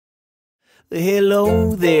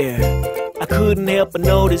Hello there, I couldn't help but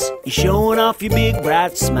notice you're showing off your big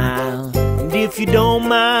bright smile. And if you don't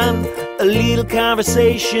mind a little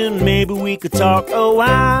conversation, maybe we could talk a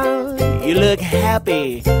while. You look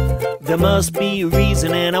happy, there must be a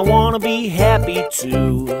reason, and I wanna be happy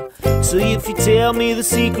too. So if you tell me the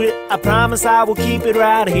secret, I promise I will keep it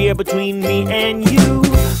right here between me and you.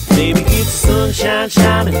 Baby, it's the sunshine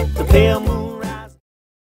shining, the pale moon rising.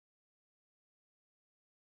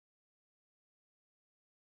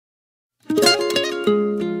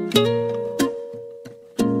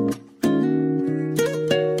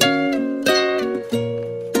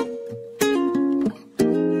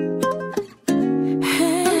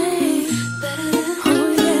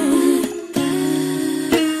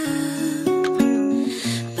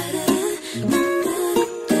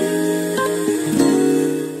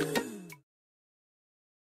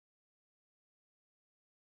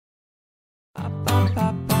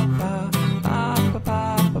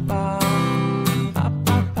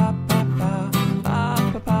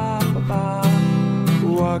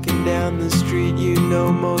 Walking down the street, you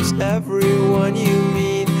know most everyone you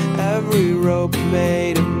meet. Every rope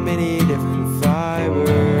made of many different